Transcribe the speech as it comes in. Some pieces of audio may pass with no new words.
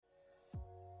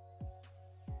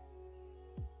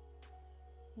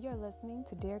You're listening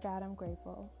to Dear God, I'm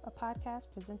Grateful, a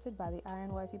podcast presented by the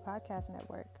Iron Wifey Podcast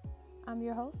Network. I'm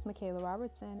your host, Michaela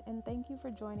Robertson, and thank you for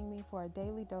joining me for a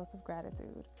daily dose of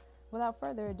gratitude. Without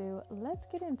further ado, let's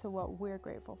get into what we're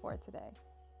grateful for today.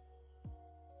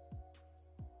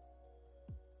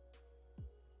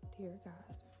 Dear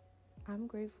God, I'm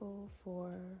grateful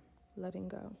for letting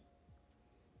go.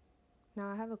 Now,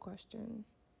 I have a question.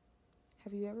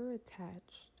 Have you ever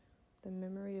attached the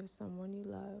memory of someone you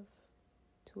love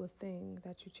to a thing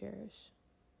that you cherish?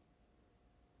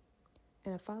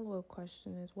 And a follow-up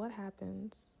question is, what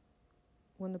happens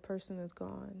when the person is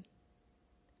gone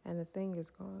and the thing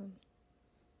is gone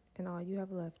and all you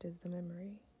have left is the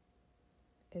memory?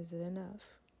 Is it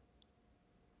enough?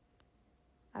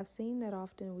 I've seen that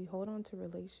often we hold on to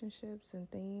relationships and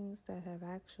things that have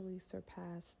actually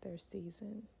surpassed their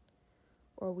season,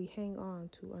 or we hang on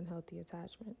to unhealthy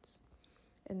attachments.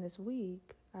 And this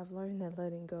week, I've learned that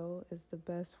letting go is the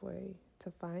best way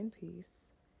to find peace.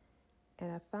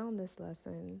 And I found this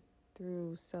lesson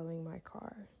through selling my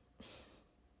car.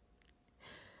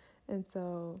 And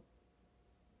so,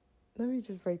 let me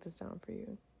just break this down for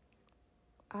you.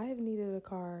 I have needed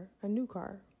a new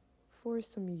car, for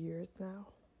some years now.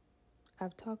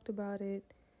 I've talked about it.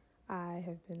 I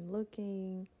have been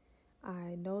looking.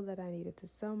 I know that I needed to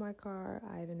sell my car.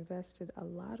 I've invested a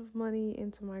lot of money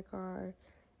into my car.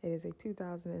 It is a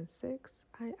 2006.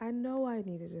 I know I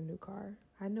needed a new car.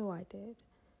 I know I did.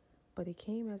 But it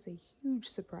came as a huge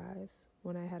surprise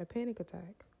when I had a panic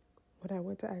attack when I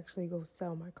went to actually go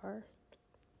sell my car.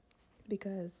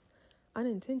 Because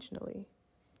unintentionally,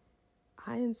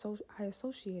 I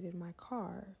associated my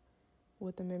car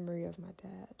with the memory of my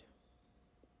dad.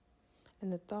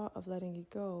 And the thought of letting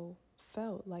it go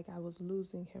felt like I was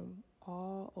losing him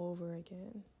all over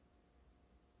again.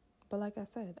 But like I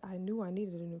said, I knew I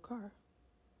needed a new car.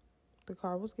 The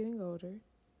car was getting older.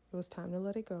 It was time to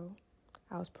let it go.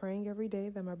 I was praying every day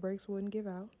that my brakes wouldn't give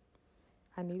out.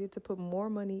 I needed to put more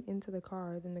money into the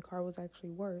car than the car was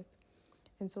actually worth.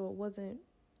 And so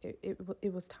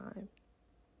it was time.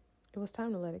 It was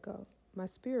time to let it go. My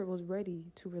spirit was ready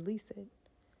to release it.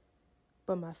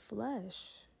 But my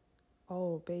flesh,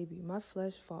 oh baby, my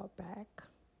flesh fought back.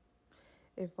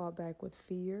 It fought back with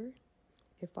fear.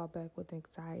 It fought back with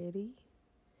anxiety.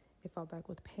 It fought back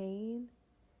with pain.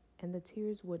 And the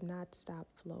tears would not stop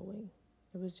flowing.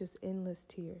 It was just endless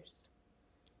tears.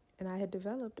 And I had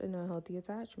developed an unhealthy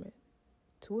attachment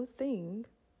to a thing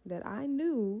that I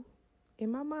knew in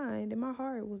my mind, in my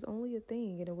heart, was only a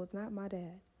thing, and it was not my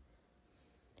dad.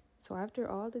 So after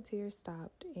all the tears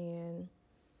stopped and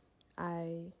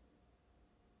I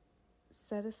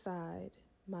set aside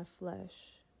my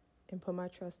flesh and put my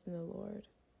trust in the Lord,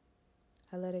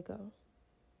 I let it go.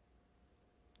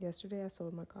 Yesterday I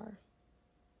sold my car.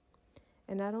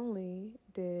 And not only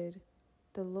did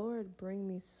the Lord bring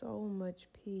me so much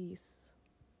peace,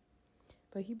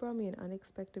 but He brought me an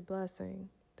unexpected blessing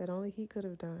that only He could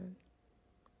have done.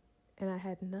 And I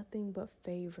had nothing but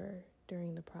favor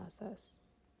during the process.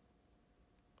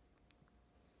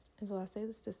 And so I say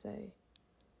this to say,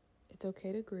 it's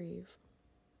okay to grieve.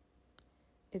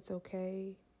 It's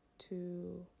okay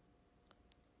to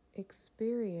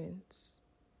experience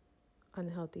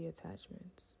unhealthy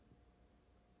attachments.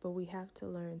 But we have to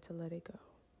learn to let it go.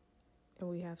 And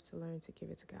we have to learn to give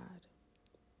it to God.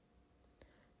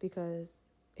 Because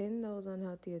in those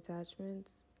unhealthy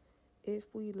attachments, if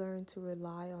we learn to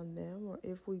rely on them, or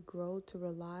if we grow to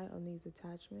rely on these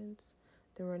attachments,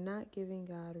 then we're not giving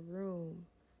God room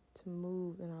to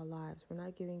move in our lives. We're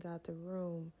not giving God the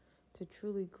room to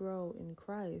truly grow in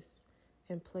Christ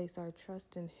and place our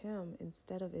trust in Him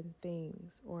instead of in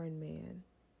things or in man.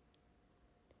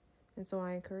 And so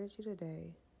I encourage you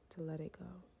today to let it go.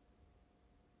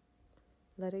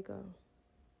 Let it go.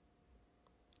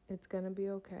 It's going to be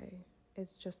okay.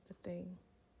 It's just a thing.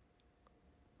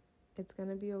 It's going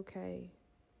to be okay.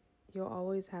 You'll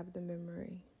always have the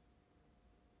memory.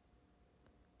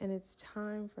 And it's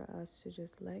time for us to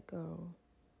just let go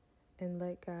and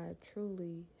let God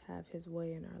truly have His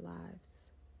way in our lives.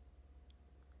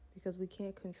 Because we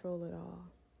can't control it all.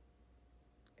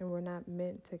 And we're not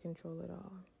meant to control it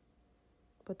all.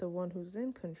 But the one who's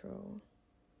in control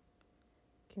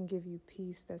can give you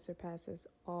peace that surpasses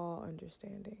all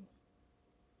understanding.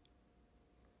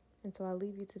 And so I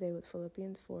leave you today with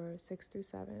Philippians 4,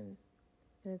 6-7. And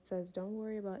it says, don't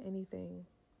worry about anything.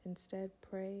 Instead,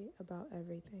 pray about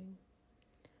everything.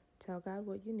 Tell God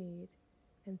what you need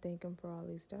and thank Him for all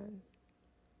He's done.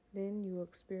 Then you will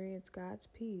experience God's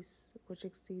peace, which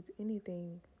exceeds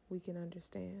anything we can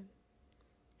understand.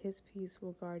 His peace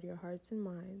will guard your hearts and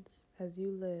minds as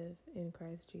you live in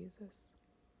Christ Jesus.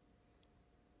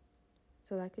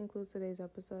 So that concludes today's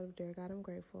episode of Dear God, I'm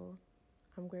Grateful.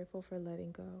 I'm grateful for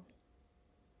letting go.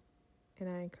 And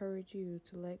I encourage you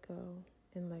to let go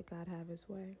and let God have his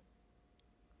way.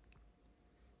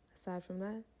 Aside from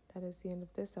that, that is the end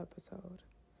of this episode.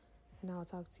 And I'll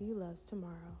talk to you loves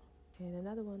tomorrow in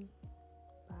another one.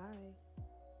 Bye.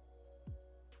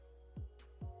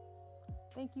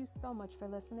 Thank you so much for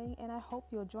listening, and I hope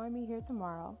you'll join me here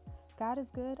tomorrow. God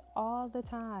is good all the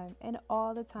time, and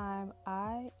all the time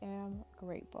I am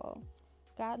grateful.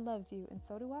 God loves you, and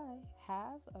so do I.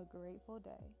 Have a grateful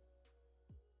day.